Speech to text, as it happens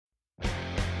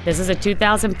This is a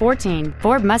 2014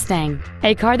 Ford Mustang,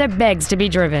 a car that begs to be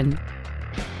driven.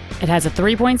 It has a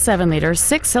 3.7-liter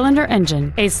six-cylinder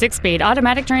engine, a 6-speed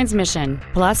automatic transmission.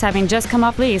 Plus, having just come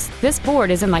off lease, this Ford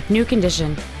is in like new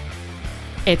condition.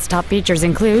 Its top features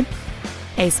include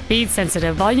a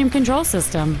speed-sensitive volume control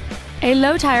system, a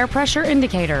low tire pressure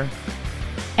indicator,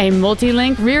 a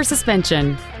multi-link rear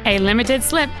suspension, a limited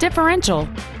slip differential,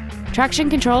 traction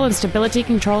control and stability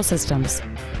control systems,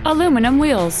 aluminum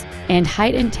wheels, and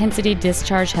high-intensity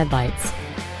discharge headlights.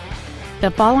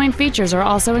 The following features are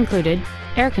also included: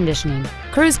 air conditioning,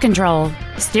 cruise control,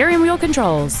 steering wheel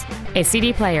controls, a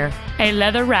CD player, a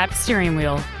leather-wrapped steering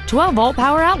wheel, 12-volt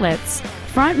power outlets,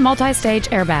 front multi-stage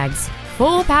airbags,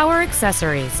 full power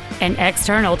accessories, an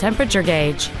external temperature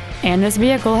gauge, and this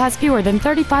vehicle has fewer than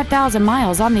 35,000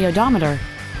 miles on the odometer.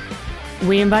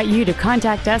 We invite you to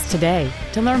contact us today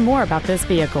to learn more about this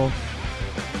vehicle.